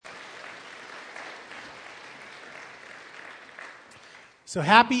So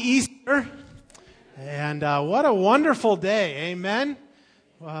happy Easter, and what a wonderful day, amen.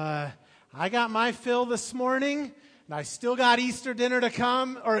 I got my fill this morning, and I still got Easter dinner to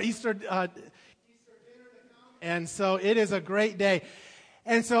come, and so it is a great day.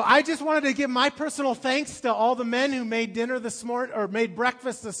 And so I just wanted to give my personal thanks to all the men who made dinner this morning, or made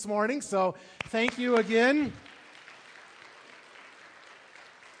breakfast this morning, so thank you again.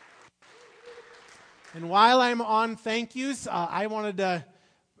 And while I'm on thank yous, I wanted to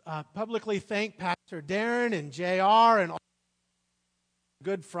publicly thank Pastor Darren and JR and all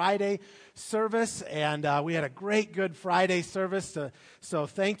Good Friday service. And we had a great Good Friday service, so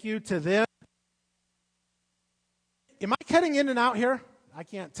thank you to them. Am I cutting in and out here? I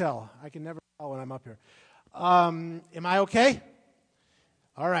can't tell. I can never tell when I'm up here. Am I okay?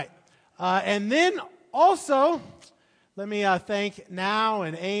 All right. And then also, let me thank Now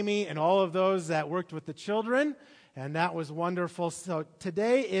and Amy and all of those that worked with the children, and that was wonderful. So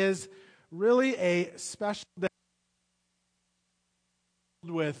today is really a special day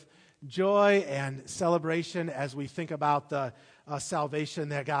with joy and celebration as we think about the salvation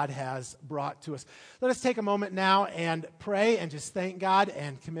that God has brought to us. Let us take a moment now and pray and just thank God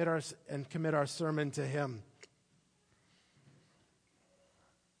and commit our sermon to Him.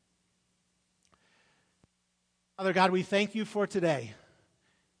 Father God, we thank you for today.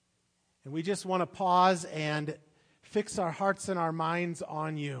 And we just want to pause and fix our hearts and our minds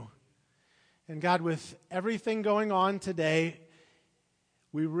on you. And God, with everything going on today,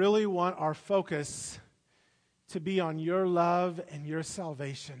 we really want our focus to be on your love and your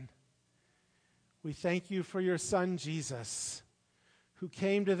salvation. We thank you for your Son, Jesus, who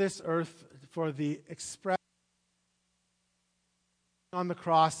came to this earth for the express on the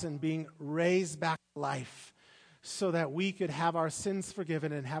cross and being raised back to life, so that we could have our sins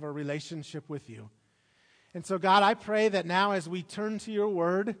forgiven and have a relationship with you. And so, God, I pray that now as we turn to your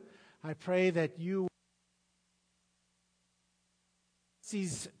word, I pray that you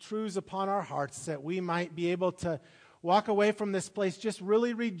these truths upon our hearts, that we might be able to walk away from this place just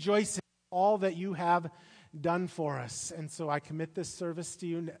really rejoicing in all that you have done for us. And so I commit this service to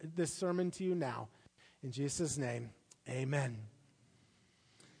you, this sermon to you now. In Jesus' name, amen.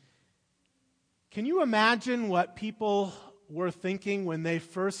 Can you imagine what people were thinking when they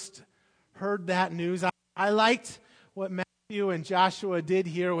first heard that news? I liked what Matthew and Joshua did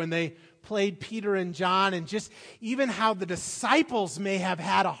here when they played Peter and John, and just even how the disciples may have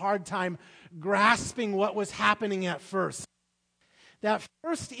had a hard time grasping what was happening at first. That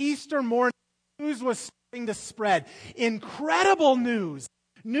first Easter morning, news was starting to spread. Incredible news.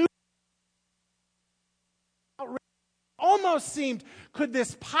 News almost seemed, could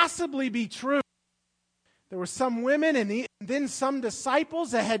this possibly be true? There were some women and then some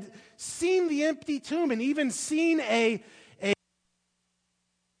disciples that had seen the empty tomb and even seen they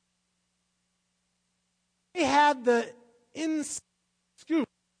had the inside scoop.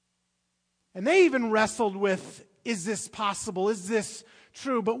 And they even wrestled with, is this possible? Is this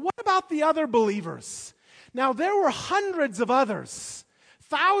true? But what about the other believers? Now, there were hundreds of others,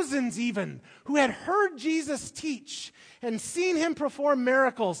 thousands even, who had heard Jesus teach and seen him perform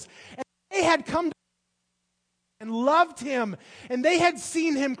miracles. And they had come to and loved him, and they had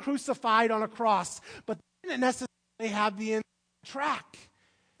seen him crucified on a cross, but they didn't necessarily have the inside track.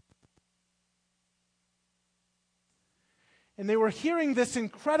 And they were hearing this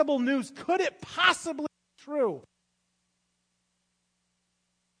incredible news. Could it possibly be true?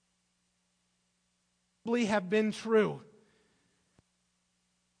 Have been true.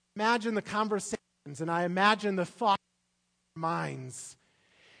 Imagine the conversations, and I imagine the thoughts in our minds.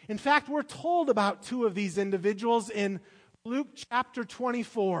 In fact, we're told about two of these individuals in Luke chapter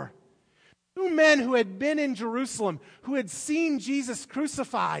 24. Two men who had been in Jerusalem, who had seen Jesus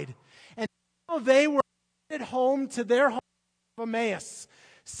crucified. And now they were headed home to their home of Emmaus,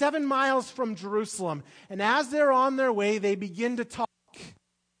 7 miles from Jerusalem. And as they're on their way, they begin to talk.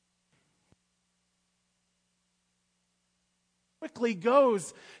 Quickly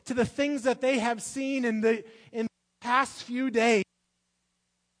goes to the things that they have seen in the past few days.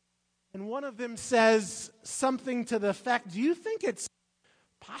 And one of them says something to the effect, do you think it's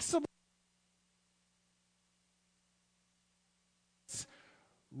possible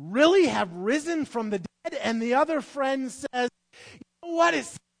really have risen from the dead? And the other friend says, you know what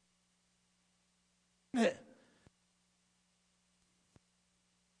is it?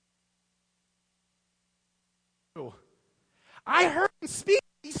 I heard him speak.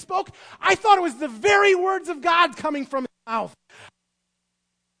 He spoke. I thought it was the very words of God coming from his mouth.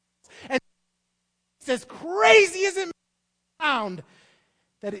 And it's as crazy as it sounds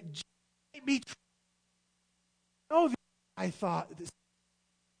that it might be true. No, I thought this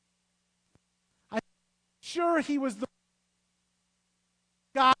Sure, he was the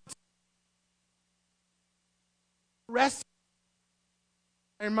God rescue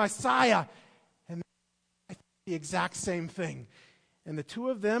and Messiah. And I think the exact same thing. And the two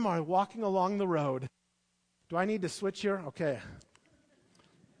of them are walking along the road. Do I need to switch here? Okay.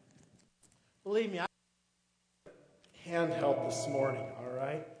 Believe me, I handheld this morning, all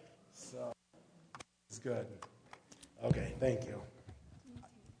right? So, it's good. Okay, thank you.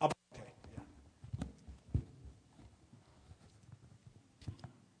 Okay, yeah.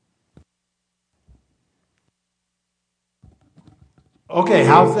 Okay,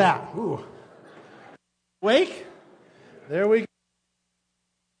 how's that? Ooh. Wake? There we go.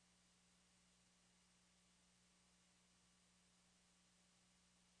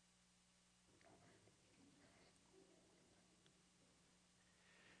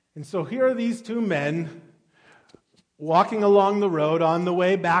 And so here are these two men walking along the road on the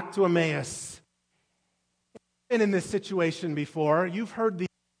way back to Emmaus. You've been in this situation before. You've heard these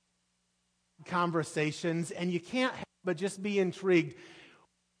conversations, and you can't help but just be intrigued.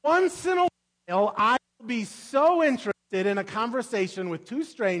 Once in a while, I will be so interested in a conversation with two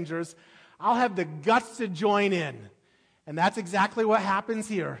strangers, I'll have the guts to join in. And that's exactly what happens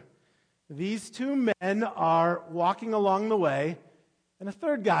here. These two men are walking along the way, and a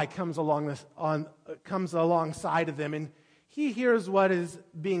third guy comes alongside of them, and he hears what is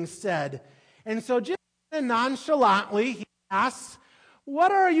being said. And so just nonchalantly, he asks,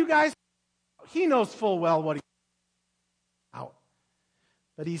 "What are you guys?" He knows full well what he's about.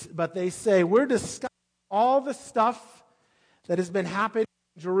 But they say, "We're discussing all the stuff that has been happening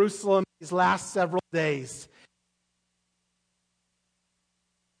in Jerusalem these last several days."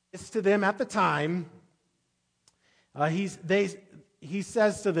 It's to them at the time. He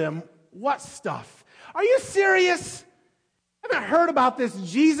says to them, "What stuff? Are you serious? Haven't heard about this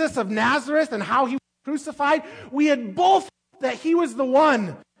Jesus of Nazareth and how he was crucified? We had both thought that he was the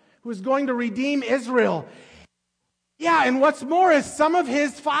one who was going to redeem Israel. Yeah, and what's more is some of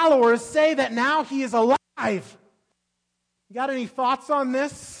his followers say that now he is alive. You got any thoughts on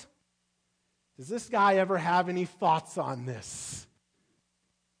this?" Does this guy ever have any thoughts on this?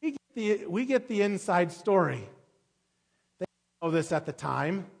 We get the inside story. They didn't know this at the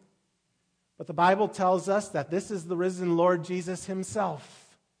time, but the Bible tells us that this is the risen Lord Jesus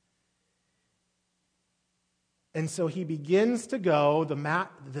himself. And so he begins to go,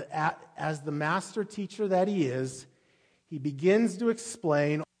 as the master teacher that he is, he begins to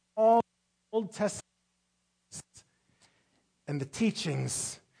explain all the Old Testament and the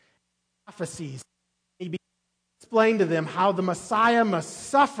teachings, prophecies. He begins to explain to them how the Messiah must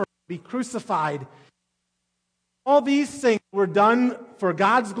suffer, be crucified. All these things were done for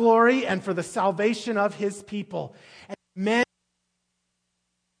God's glory and for the salvation of his people. And men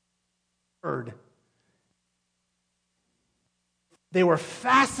heard. They were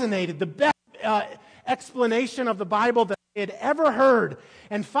fascinated. The best explanation of the Bible that they had ever heard.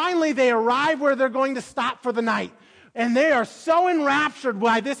 And finally they arrive where they're going to stop for the night. And they are so enraptured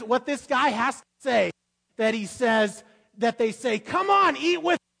by what this guy has to say, that they say, "Come on, eat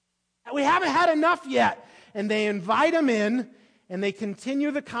with us. We haven't had enough yet." And they invite him in, and they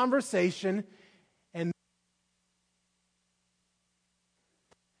continue the conversation, and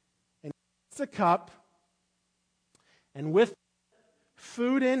he takes a cup, and with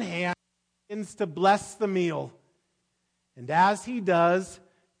food in hand, begins to bless the meal. And as he does,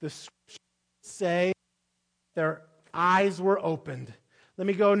 the scriptures say their eyes were opened. Let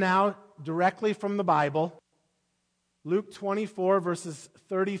me go now directly from the Bible. Luke 24, verses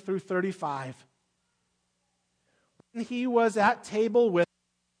 30 through 35. When he was at table with them,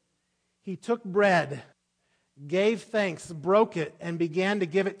 he took bread, gave thanks, broke it, and began to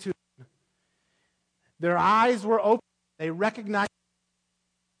give it to them. Their eyes were open. They recognized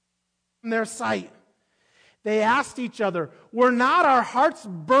from their sight. They asked each other, "Were not our hearts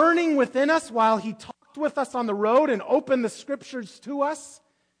burning within us while he talked with us on the road and opened the scriptures to us?"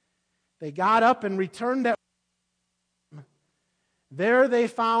 They got up and returned at there they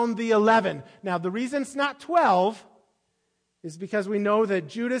found the 11. Now, the reason it's not 12 is because we know that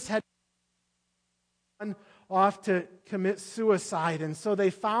Judas had gone off to commit suicide. And so they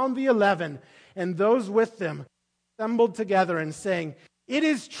found the 11, and those with them assembled together and saying, "It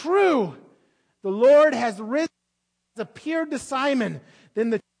is true, the Lord has risen, has appeared to Simon."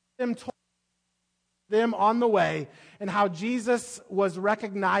 Then the them told them on the way, and how Jesus was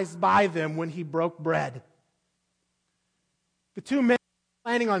recognized by them when he broke bread. The two men were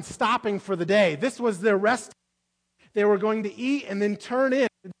planning on stopping for the day. This was their rest. They were going to eat and then turn in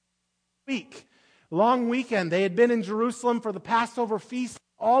the week. Long weekend. They had been in Jerusalem for the Passover feast.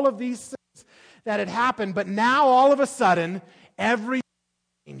 All of these things. that had happened, but now all of a sudden, everything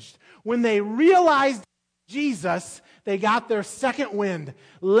changed. When they realized Jesus, they got their second wind.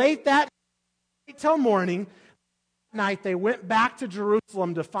 Late that night till morning, night they went back to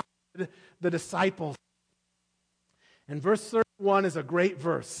Jerusalem to find the disciples. And verse 31 is a great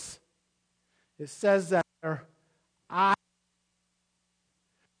verse. It says that their eyes,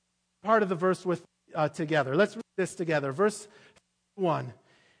 part of the verse with together. Let's read this together. Verse 1.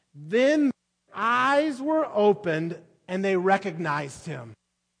 Then their eyes were opened and they recognized him.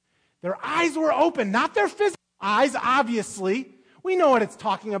 Their eyes were opened, not their physical eyes, obviously. We know what it's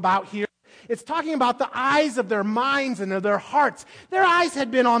talking about here. It's talking about the eyes of their minds and of their hearts. Their eyes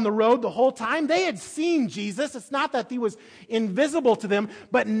had been on the road the whole time. They had seen Jesus. It's not that he was invisible to them,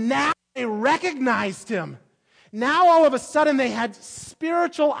 but now they recognized him. Now all of a sudden they had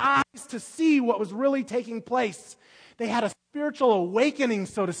spiritual eyes to see what was really taking place. They had a spiritual awakening,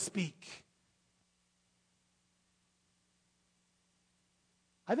 so to speak.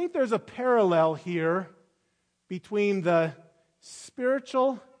 I think there's a parallel here between the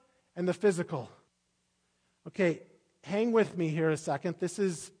spiritual and the physical. Okay, hang with me here a second. This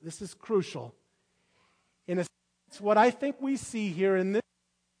is crucial. In a sense, what I think we see here in this,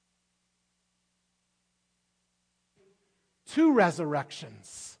 two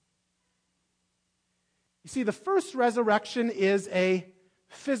resurrections. You see, the first resurrection is a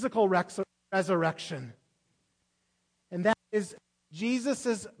physical resurrection. And that is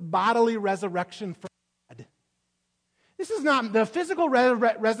Jesus' bodily resurrection from the dead. This is not, the physical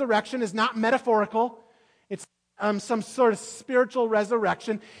resurrection is not metaphorical. It's some sort of spiritual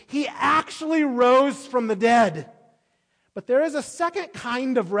resurrection. He actually rose from the dead. But there is a second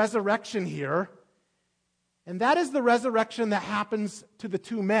kind of resurrection here, and that is the resurrection that happens to the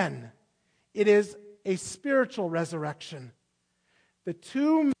two men. It is a spiritual resurrection. The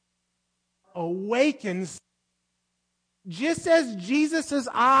two men awakens just as Jesus'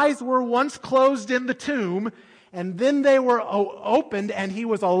 eyes were once closed in the tomb, and then they were opened and he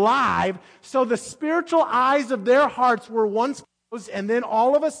was alive, so the spiritual eyes of their hearts were once closed, and then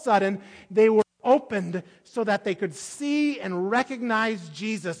all of a sudden they were opened so that they could see and recognize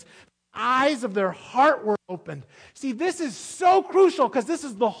Jesus. The eyes of their heart were opened. See, this is so crucial because this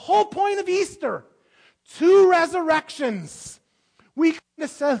is the whole point of Easter. Two resurrections. We kind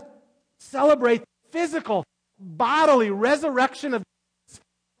of celebrate the physical, bodily resurrection of Jesus.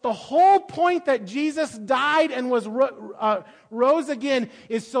 The whole point that Jesus died and was rose again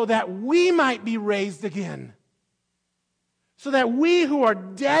is so that we might be raised again. So that we who are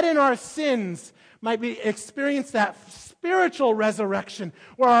dead in our sins might experience that spiritual resurrection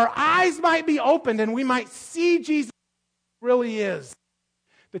where our eyes might be opened and we might see Jesus really is.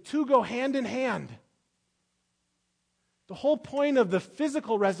 The two go hand in hand. The whole point of the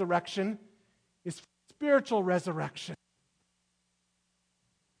physical resurrection is spiritual resurrection.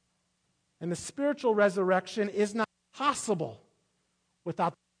 And the spiritual resurrection is not possible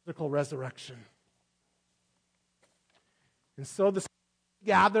without the physical resurrection. And so the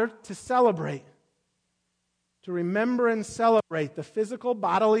gather to celebrate, to remember and celebrate the physical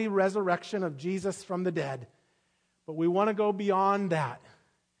bodily resurrection of Jesus from the dead. But we want to go beyond that.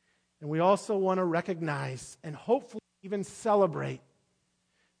 And we also want to recognize and hopefully even celebrate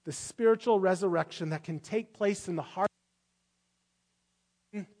the spiritual resurrection that can take place in the heart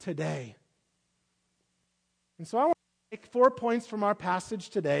today. And so I want to make 4 points from our passage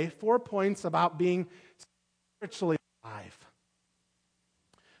today, 4 points about being spiritually alive.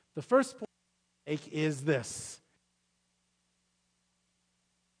 The first point I make is this.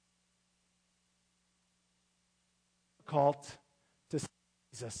 Difficult to see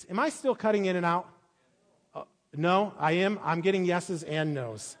Jesus. Am I still cutting in and out? No, I am. I'm getting yeses and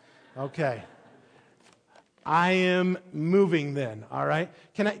nos. Okay. I am moving then, all right?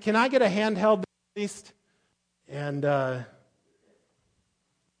 Can I get a handheld at least? And perfect.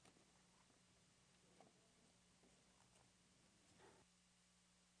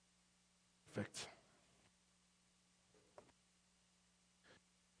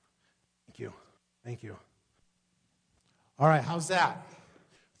 Thank you. All right, how's that?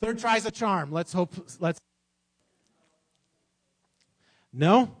 Third try's a charm. Let's hope.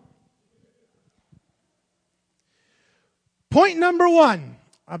 No? Point number 1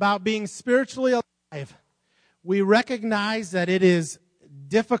 about being spiritually alive. We recognize that it is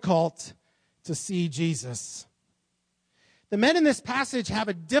difficult to see Jesus. The men in this passage have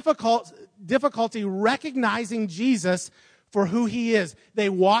a difficulty recognizing Jesus for who he is. They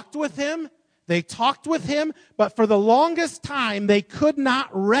walked with him, they talked with him, but for the longest time they could not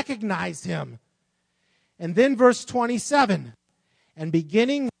recognize him. And then verse 27, and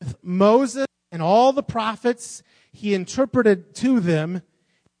beginning with Moses and all the prophets, he interpreted to them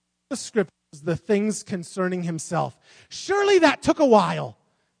the scriptures, the things concerning himself. Surely that took a while.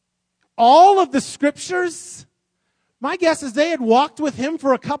 All of the scriptures, my guess is they had walked with him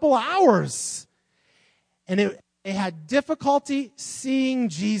for a couple hours. And they had difficulty seeing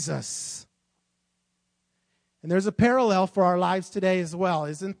Jesus. And there's a parallel for our lives today as well,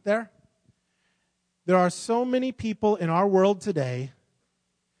 isn't there? There are so many people in our world today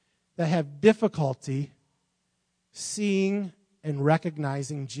that have difficulty seeing and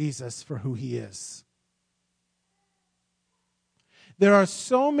recognizing Jesus for who he is. There are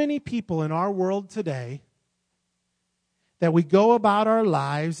so many people in our world today that we go about our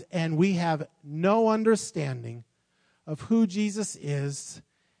lives and we have no understanding of who Jesus is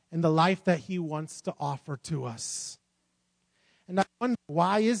and the life that he wants to offer to us. And I wonder,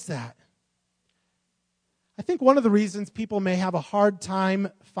 why is that? I think one of the reasons people may have a hard time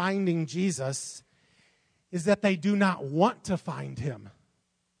finding Jesus is that they do not want to find him.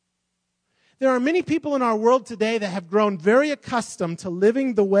 There are many people in our world today that have grown very accustomed to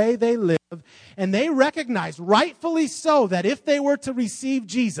living the way they live, and they recognize, rightfully so, that if they were to receive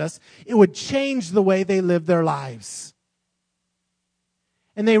Jesus, it would change the way they live their lives.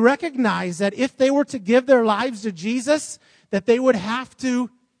 And they recognize that if they were to give their lives to Jesus, that they would have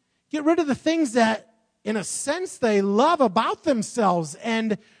to get rid of the things that, in a sense, they love about themselves.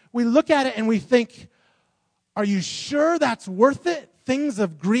 And we look at it and we think, are you sure that's worth it? Things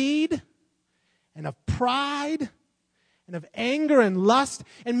of greed and of pride and of anger and lust.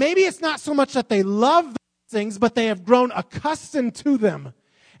 And maybe it's not so much that they love those things, but they have grown accustomed to them.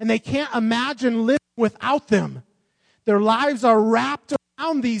 And they can't imagine living without them. Their lives are wrapped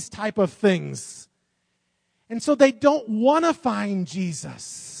around these type of things. And so they don't want to find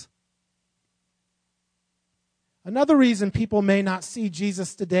Jesus. Another reason people may not see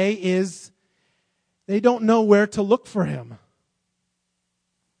Jesus today is they don't know where to look for him.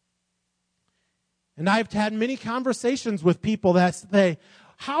 And I've had many conversations with people that say,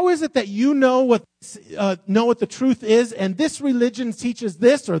 how is it that you know what the truth is, and this religion teaches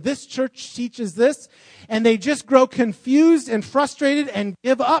this, or this church teaches this, and they just grow confused and frustrated and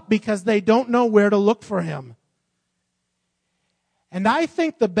give up because they don't know where to look for him. And I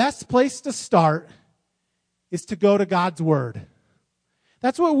think the best place to start is to go to God's Word.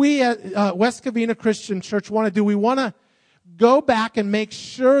 That's what we at West Covina Christian Church want to do. We want to go back and make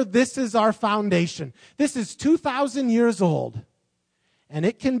sure this is our foundation. This is 2,000 years old, and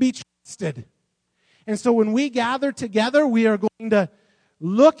it can be trusted. And so when we gather together, we are going to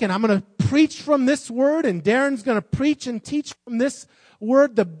look, and I'm going to preach from this Word, and Darren's going to preach and teach from this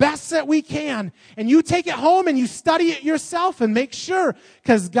Word the best that we can. And you take it home and you study it yourself and make sure,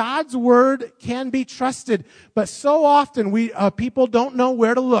 because God's Word can be trusted. But so often people don't know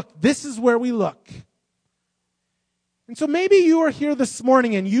where to look. This is where we look. And so maybe you are here this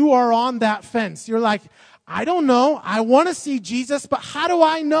morning and you are on that fence. You're like, I don't know. I want to see Jesus, but how do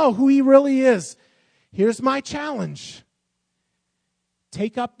I know who he really is? Here's my challenge.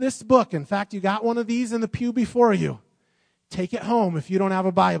 Take up this book. In fact, you got one of these in the pew before you. Take it home if you don't have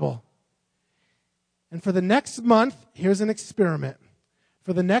a Bible. And for the next month, here's an experiment.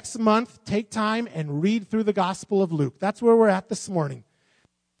 For the next month, take time and read through the Gospel of Luke. That's where we're at this morning.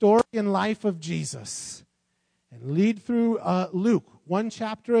 Story and life of Jesus. And read through Luke, one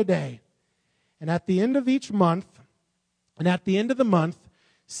chapter a day. And at the end of each month, and at the end of the month,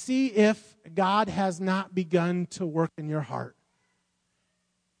 see if God has not begun to work in your heart.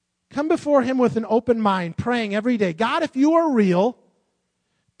 Come before him with an open mind, praying every day, God, if you are real,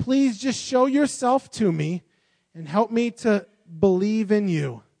 please just show yourself to me and help me to believe in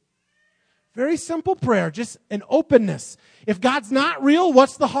you. Very simple prayer, just an openness. If God's not real,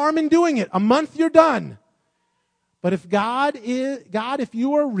 what's the harm in doing it? A month, you're done. But if God, if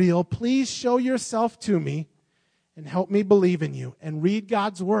you are real, please show yourself to me and help me believe in you, and read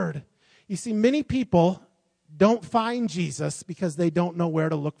God's Word. You see, many people don't find Jesus because they don't know where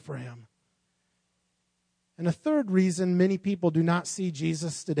to look for him. And a third reason many people do not see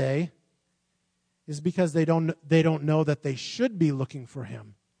Jesus today is because they don't know that they should be looking for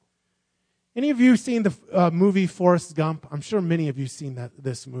him. Any of you seen the movie Forrest Gump? I'm sure many of you seen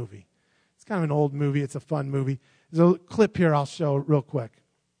this movie. It's kind of an old movie. It's a fun movie. There's a clip here I'll show real quick.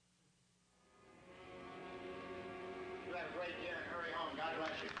 You have a great year and hurry home. God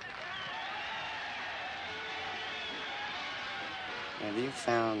bless you. Have you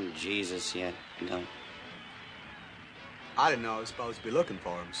found Jesus yet, Don? I didn't know I was supposed to be looking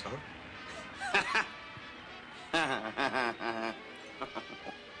for him, sir.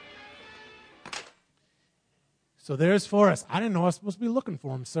 So there's Forrest. I didn't know I was supposed to be looking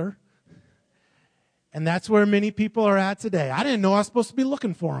for him, sir. And that's where many people are at today. I didn't know I was supposed to be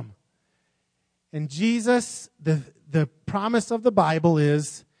looking for him. And Jesus, the promise of the Bible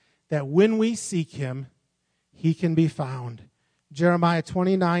is that when we seek him, he can be found. Jeremiah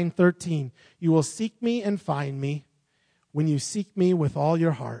 29:13. You will seek me and find me when you seek me with all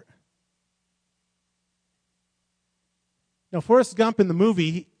your heart. Now, Forrest Gump in the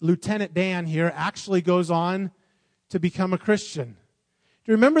movie, Lieutenant Dan here, actually goes on to become a Christian.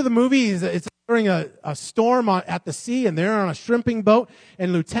 Do you remember the movie? It's during a storm at the sea, and they're on a shrimping boat,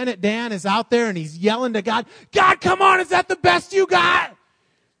 and Lieutenant Dan is out there, and he's yelling to God, God, come on, is that the best you got?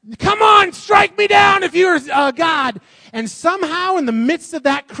 Come on, strike me down if you're God. And somehow in the midst of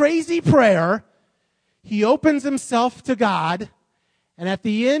that crazy prayer, he opens himself to God, and at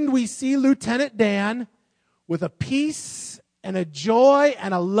the end we see Lieutenant Dan with a peace and a joy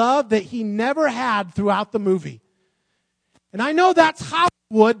and a love that he never had throughout the movie. And I know that's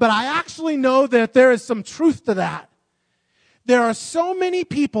Hollywood, but I actually know that there is some truth to that. There are so many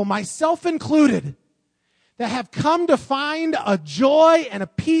people, myself included, that have come to find a joy and a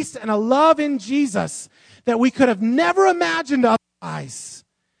peace and a love in Jesus that we could have never imagined otherwise.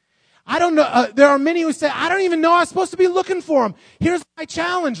 I don't know. There are many who say, I don't even know I was supposed to be looking for him. Here's my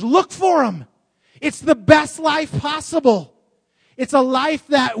challenge. Look for him. It's the best life possible. It's a life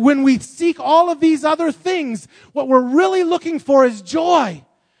that when we seek all of these other things, what we're really looking for is joy.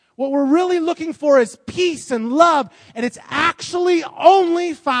 What we're really looking for is peace and love. And it's actually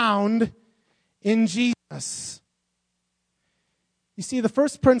only found in Jesus. You see, the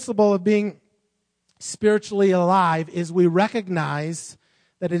first principle of being spiritually alive is we recognize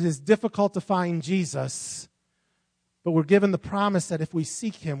that it is difficult to find Jesus, but we're given the promise that if we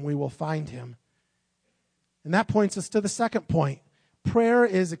seek him, we will find him. And that points us to the second point. Prayer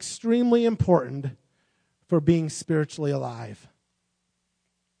is extremely important for being spiritually alive.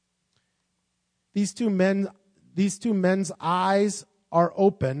 These two men's eyes are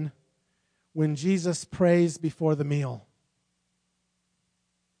open when Jesus prays before the meal.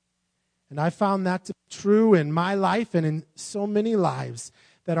 And I found that to be true in my life and in so many lives,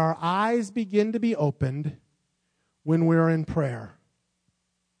 that our eyes begin to be opened when we're in prayer.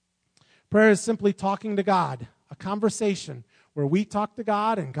 Prayer is simply talking to God, a conversation where we talk to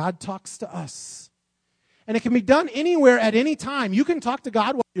God and God talks to us. And it can be done anywhere at any time. You can talk to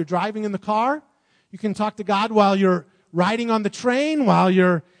God while you're driving in the car. You can talk to God while you're riding on the train, while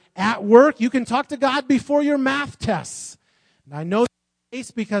you're at work. You can talk to God before your math tests. And I know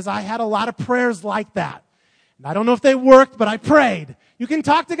that's because I had a lot of prayers like that. And I don't know if they worked, but I prayed. You can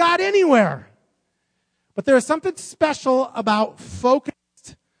talk to God anywhere. But there is something special about focused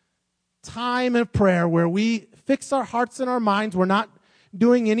time of prayer where we fix our hearts and our minds. We're not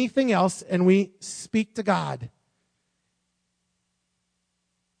doing anything else, and we speak to God.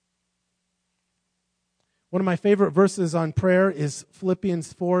 One of my favorite verses on prayer is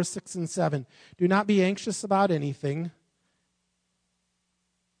Philippians 4, 6, and 7. Do not be anxious about anything,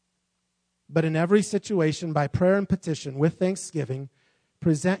 but in every situation, by prayer and petition, with thanksgiving,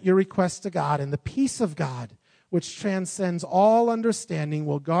 present your requests to God, and the peace of God, which transcends all understanding,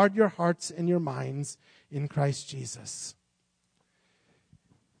 will guard your hearts and your minds in Christ Jesus.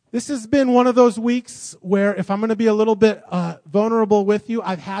 This has been one of those weeks where, if I'm going to be a little bit vulnerable with you,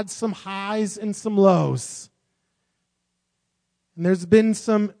 I've had some highs and some lows. And there's been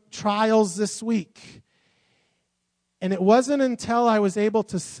some trials this week. And it wasn't until I was able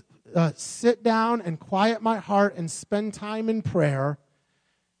to sit down and quiet my heart and spend time in prayer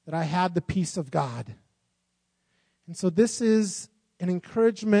that I had the peace of God. And so this is an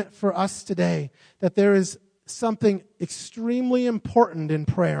encouragement for us today, that there is something extremely important in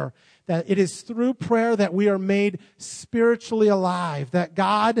prayer, that it is through prayer that we are made spiritually alive, that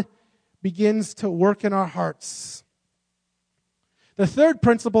God begins to work in our hearts. The third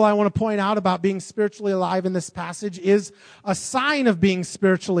principle I want to point out about being spiritually alive in this passage is a sign of being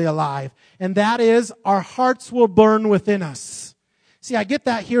spiritually alive, and that is our hearts will burn within us. See, I get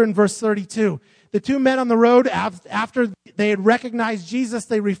that here in verse 32. The two men on the road, after they had recognized Jesus,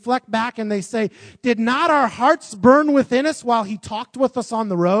 they reflect back and they say, did not our hearts burn within us while he talked with us on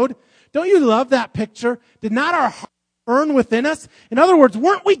the road? Don't you love that picture? Did not our hearts burn within us? In other words,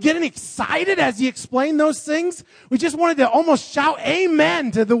 weren't we getting excited as he explained those things? We just wanted to almost shout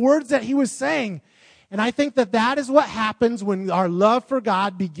amen to the words that he was saying. And I think that that is what happens when our love for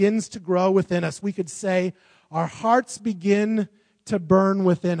God begins to grow within us. We could say our hearts begin to burn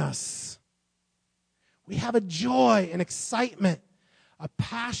within us. We have a joy, an excitement, a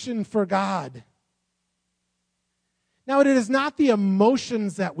passion for God. Now, it is not the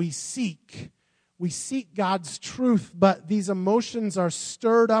emotions that we seek We seek God's truth, but these emotions are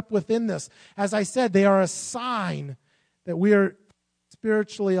stirred up within us. As I said, they are a sign that we are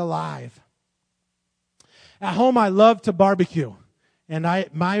spiritually alive. At home, I love to barbecue. And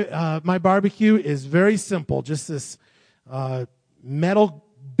my barbecue is very simple, just this metal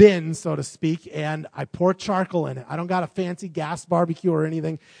bin, so to speak, and I pour charcoal in it. I don't got a fancy gas barbecue or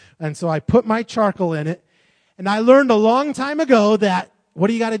anything, and so I put my charcoal in it. And I learned a long time ago that what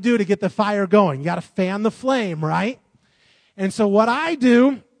do you got to do to get the fire going? You got to fan the flame, right? And so what I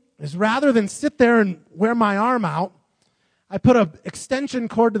do is rather than sit there and wear my arm out, I put an extension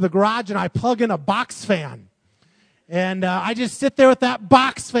cord to the garage and I plug in a box fan. And I just sit there with that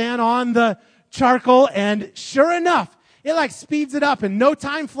box fan on the charcoal, and sure enough, it like speeds it up. In no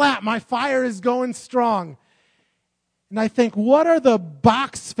time flat, my fire is going strong. And I think, what are the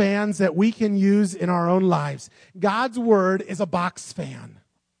box fans that we can use in our own lives? God's Word is a box fan.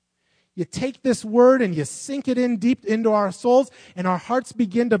 You take this Word and you sink it in deep into our souls, and our hearts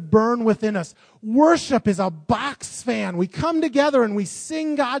begin to burn within us. Worship is a box fan. We come together and we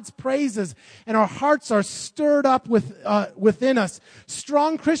sing God's praises, and our hearts are stirred up within us.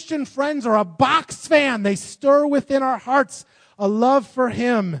 Strong Christian friends are a box fan. They stir within our hearts a love for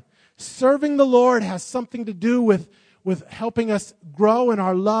Him. Serving the Lord has something to do with helping us grow in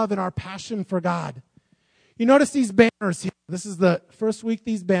our love and our passion for God. You notice these banners here. This is the first week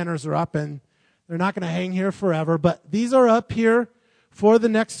these banners are up, and they're not going to hang here forever, but these are up here for the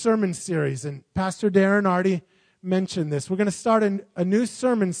next sermon series, and Pastor Darren already mentioned this. We're going to start a new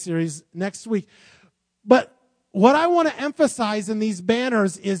sermon series next week. But what I want to emphasize in these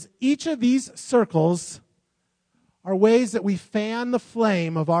banners is each of these circles are ways that we fan the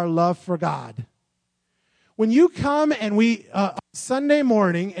flame of our love for God. When you come and we, Sunday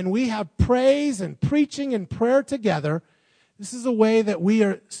morning, and we have praise and preaching and prayer together, this is a way that we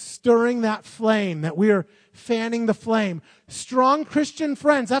are stirring that flame, that we are fanning the flame. Strong Christian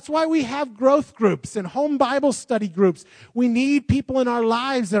friends, that's why we have growth groups and home Bible study groups. We need people in our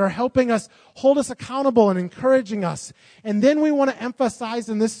lives that are helping us, hold us accountable and encouraging us. And then we want to emphasize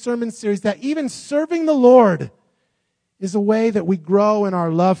in this sermon series that even serving the Lord is a way that we grow in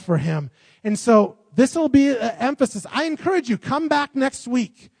our love for Him. And so this will be an emphasis. I encourage you, come back next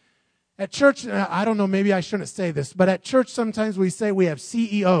week. At church, I don't know, maybe I shouldn't say this, but at church sometimes we say we have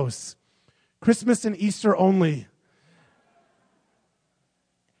CEOs, Christmas and Easter only.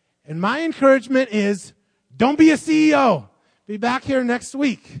 And my encouragement is, don't be a CEO. Be back here next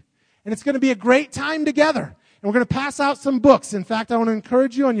week. And it's going to be a great time together. And we're going to pass out some books. In fact, I want to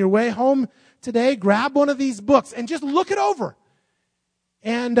encourage you on your way home today, grab one of these books and just look it over.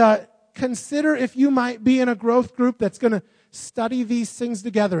 And consider if you might be in a growth group that's going to study these things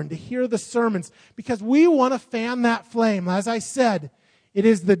together and to hear the sermons, because we want to fan that flame. As I said, it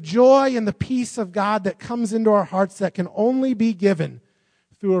is the joy and the peace of God that comes into our hearts that can only be given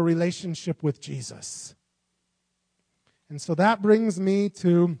through a relationship with Jesus. And so that brings me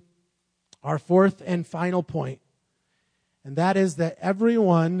to our fourth and final point, and that is that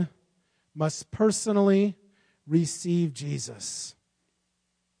everyone must personally receive Jesus.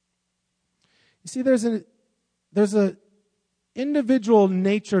 You see, there's a individual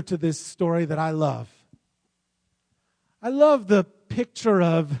nature to this story that I love. I love the picture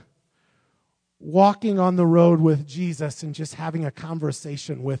of walking on the road with Jesus and just having a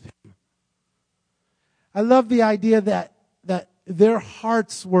conversation with Him. I love the idea that their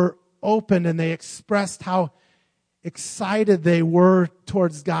hearts were open and they expressed how excited they were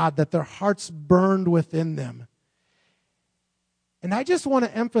towards God, that their hearts burned within them. And I just want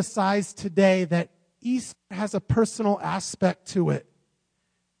to emphasize today that Easter has a personal aspect to it.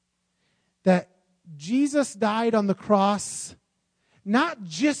 That Jesus died on the cross, not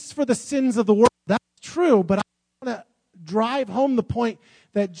just for the sins of the world. That's true, but I want to drive home the point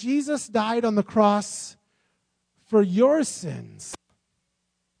that Jesus died on the cross for your sins.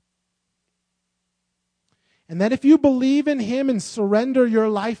 And that if you believe in Him and surrender your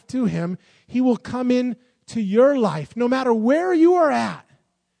life to Him, He will come in to your life, no matter where you are at.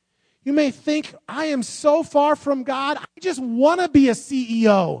 You may think, I am so far from God, I just want to be a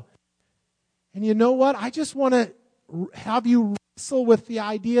CEO. And you know what? I just want to have you wrestle with the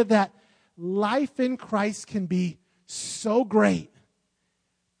idea that life in Christ can be so great,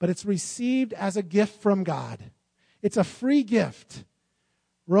 but it's received as a gift from God. It's a free gift.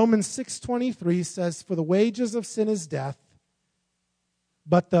 Romans 6:23 says, for the wages of sin is death,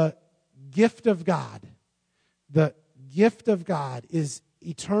 but the gift of God is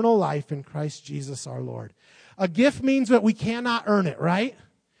eternal life in Christ Jesus our Lord. A gift means that we cannot earn it, right?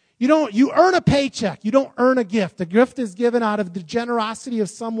 You earn a paycheck. You don't earn a gift. A gift is given out of the generosity of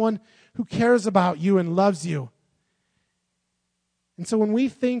someone who cares about you and loves you. And so when we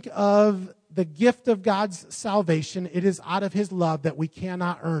think of the gift of God's salvation, it is out of his love that we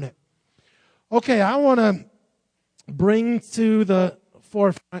cannot earn it. Okay, I want to bring to the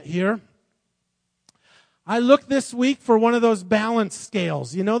forefront here. I looked this week for one of those balance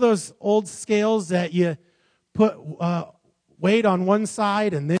scales. You know those old scales that you put weight on one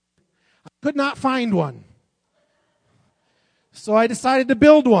side and then I could not find one. So I decided to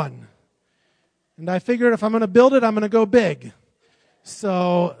build one. And I figured if I'm going to build it, I'm going to go big.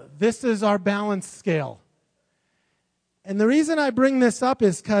 So this is our balance scale. And the reason I bring this up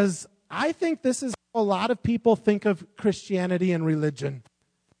is because I think this is how a lot of people think of Christianity and religion.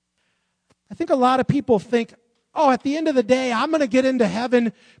 I think a lot of people think, oh, at the end of the day, I'm going to get into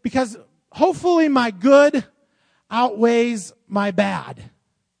heaven because hopefully my good outweighs my bad.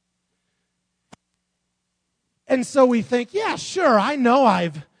 And so we think, yeah, sure, I know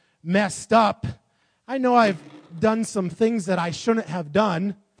I've messed up. I know I've done some things that I shouldn't have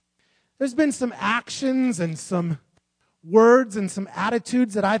done. There's been some actions and some words and some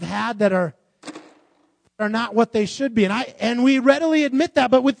attitudes that I've had that are not what they should be. And we readily admit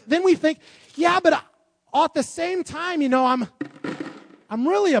that, but then we think, yeah, but at the same time, I'm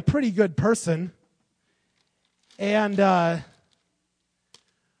really a pretty good person. And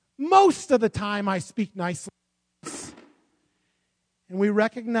most of the time I speak nicely. And we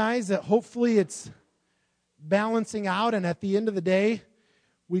recognize that hopefully it's balancing out, and at the end of the day,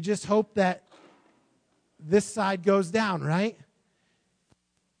 we just hope that this side goes down, right?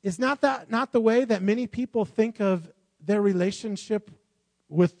 Is not the way that many people think of their relationship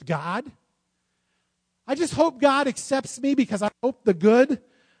with God? I just hope God accepts me because I hope the good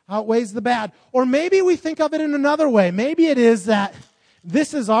outweighs the bad. Or maybe we think of it in another way. Maybe it is that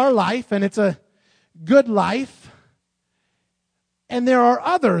this is our life and it's a good life, and there are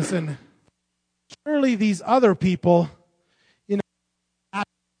others, and surely these other people,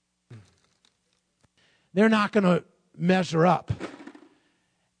 they're not going to measure up.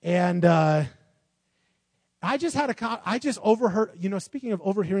 And I just overheard, speaking of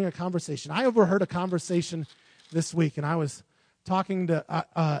overhearing a conversation, I overheard a conversation this week, and I was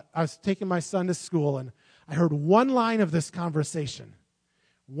I was taking my son to school, and I heard one line of this conversation.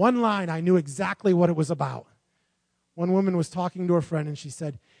 One line, I knew exactly what it was about. One woman was talking to her friend, and she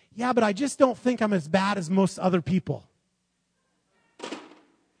said, yeah, but I just don't think I'm as bad as most other people.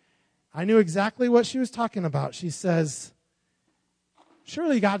 I knew exactly what she was talking about. She says,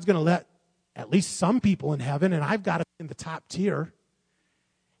 surely God's going to let at least some people in heaven, and I've got to be in the top tier.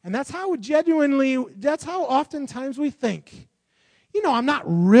 And that's how oftentimes we think. I'm not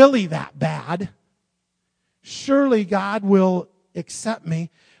really that bad. Surely God will accept me.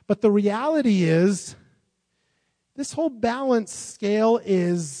 But the reality is, this whole balance scale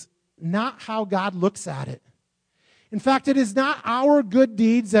is not how God looks at it. In fact, it is not our good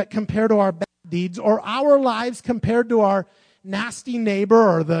deeds that compare to our bad deeds, or our lives compared to our nasty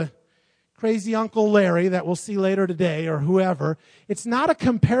neighbor or the crazy Uncle Larry that we'll see later today or whoever. It's not a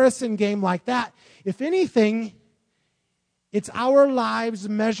comparison game like that. If anything, it's our lives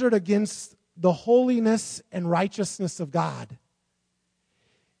measured against the holiness and righteousness of God.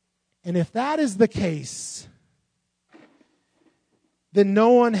 And if that is the case, then no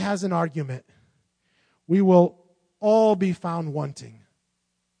one has an argument. We will all be found wanting.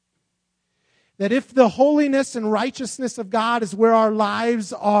 That if the holiness and righteousness of God is where our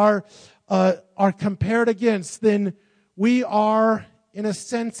lives are compared against, then we are, in a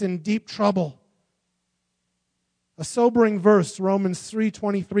sense, in deep trouble. A sobering verse, Romans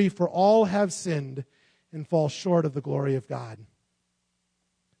 3:23, for all have sinned and fall short of the glory of God.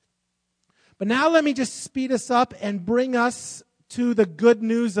 But now let me just speed us up and bring us to the good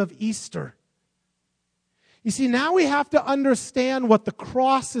news of Easter. You see, now we have to understand what the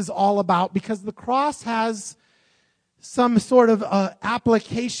cross is all about, because the cross has some sort of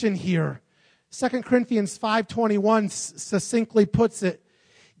application here. 2 Corinthians 5:21 succinctly puts it,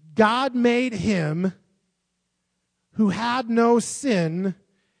 God made him who had no sin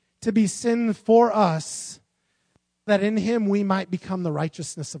to be sin for us, that in him we might become the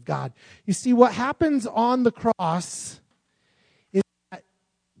righteousness of God. You see, what happens on the cross is that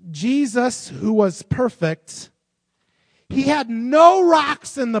Jesus, who was perfect, he had no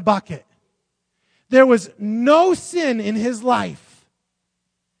rocks in the bucket. There was no sin in his life.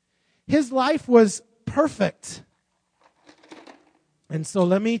 His life was perfect. And so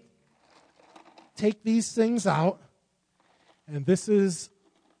let me take these things out. And this is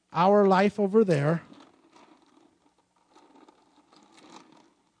our life over there.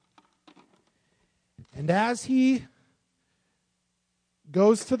 as he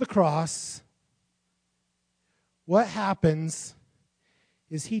goes to the cross, what happens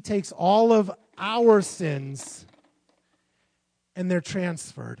is he takes all of our sins and they're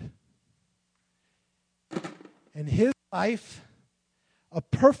transferred. And his life, a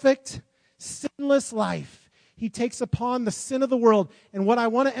perfect, sinless life, he takes upon the sin of the world. And what I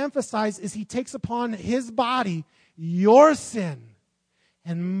want to emphasize is he takes upon his body your sin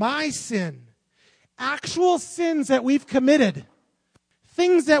and my sin. Actual sins that we've committed.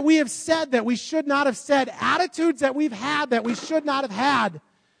 Things that we have said that we should not have said. Attitudes that we've had that we should not have had.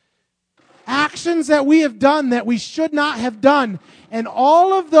 Actions that we have done that we should not have done. And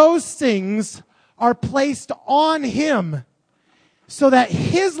all of those things are placed on him so that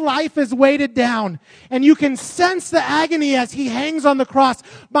his life is weighted down. And you can sense the agony as he hangs on the cross.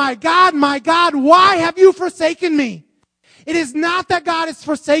 My God, why have you forsaken me? It is not that God has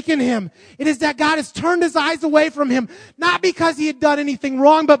forsaken him. It is that God has turned his eyes away from him. Not because he had done anything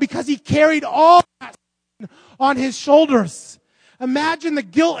wrong, but because he carried all that sin on his shoulders. Imagine the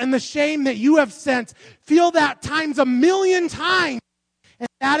guilt and the shame that you have sent. Feel that times 1,000,000 times. And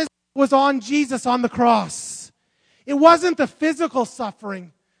that is what was on Jesus on the cross. It wasn't the physical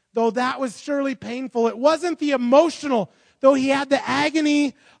suffering, though that was surely painful. It wasn't the emotional, though he had the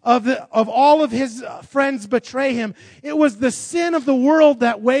agony of all of his friends betray him. It was the sin of the world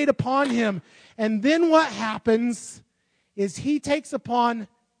that weighed upon him. And then what happens is he takes upon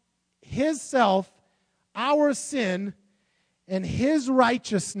his self our sin, and his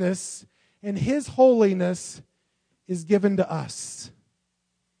righteousness and his holiness is given to us.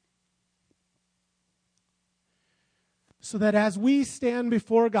 So that as we stand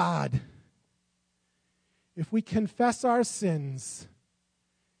before God, if we confess our sins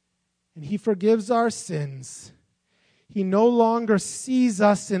and he forgives our sins, he no longer sees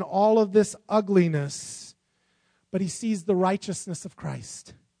us in all of this ugliness, but he sees the righteousness of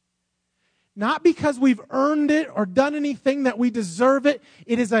Christ. Not because we've earned it or done anything that we deserve it.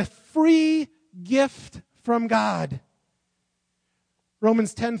 It is a free gift from God.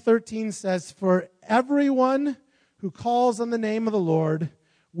 Romans 10:13 says, "For everyone who calls on the name of the Lord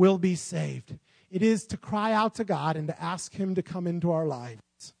will be saved." It is to cry out to God and to ask him to come into our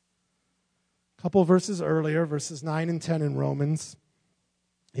lives. A couple verses earlier, verses 9 and 10 in Romans,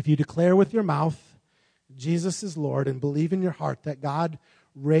 if you declare with your mouth Jesus is Lord and believe in your heart that God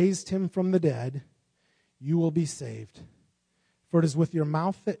raised him from the dead, you will be saved. For it is with your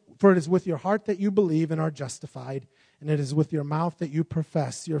heart that you believe and are justified, and it is with your mouth that you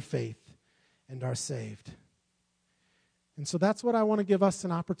profess your faith and are saved. And so that's what I want to give us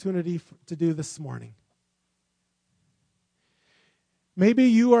an opportunity to do this morning. Maybe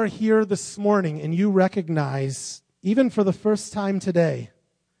you are here this morning and you recognize, even for the first time today,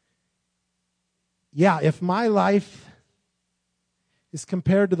 if my life is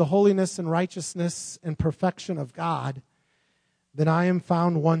compared to the holiness and righteousness and perfection of God, then I am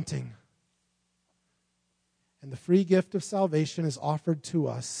found wanting. And the free gift of salvation is offered to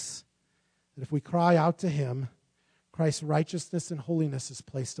us, that if we cry out to him, Christ's righteousness and holiness is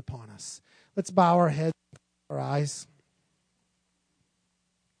placed upon us. Let's bow our heads and close our eyes.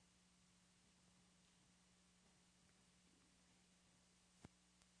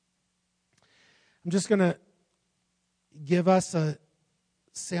 I'm just going to give us a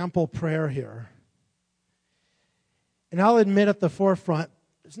sample prayer here. And I'll admit at the forefront,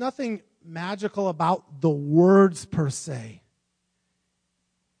 there's nothing magical about the words per se.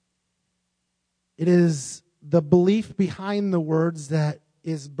 It is the belief behind the words that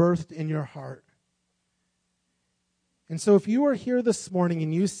is birthed in your heart. And so if you are here this morning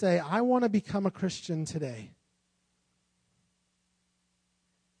and you say, I want to become a Christian today,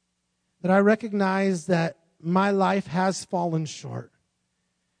 that I recognize that my life has fallen short,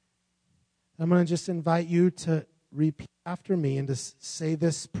 I'm going to just invite you to repeat after me and to say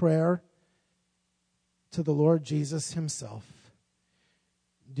this prayer to the Lord Jesus himself.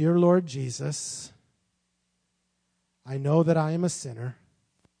 Dear Lord Jesus, I know that I am a sinner,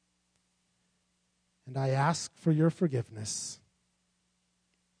 and I ask for your forgiveness.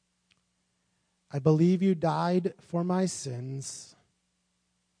 I believe you died for my sins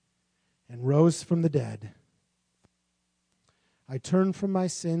and rose from the dead. I turn from my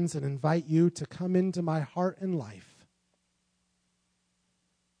sins and invite you to come into my heart and life.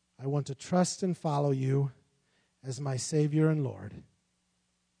 I want to trust and follow you as my Savior and Lord.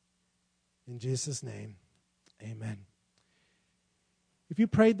 In Jesus' name, amen. If you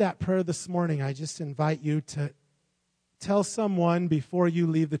prayed that prayer this morning, I just invite you to tell someone before you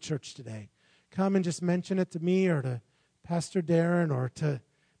leave the church today. Come and just mention it to me or to Pastor Darren or to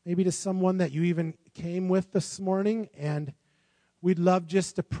maybe to someone that you even came with this morning, and we'd love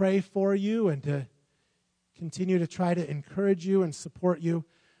just to pray for you and to continue to try to encourage you and support you.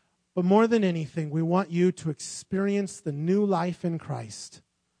 But more than anything, we want you to experience the new life in Christ,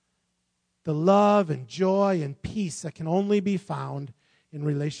 the love and joy and peace that can only be found in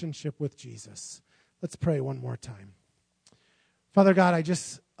relationship with Jesus. Let's pray one more time. Father God, I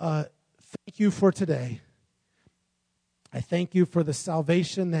just thank you for today. I thank you for the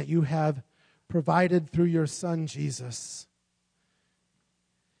salvation that you have provided through your Son, Jesus.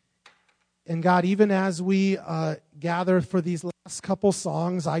 And God, even as we gather for these last couple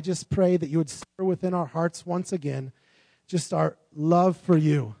songs, I just pray that you would stir within our hearts once again just our love for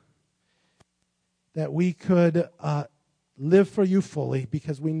you, that we could live for you fully,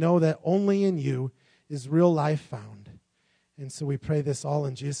 because we know that only in you is real life found. And so we pray this all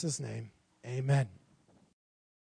in Jesus' name. Amen.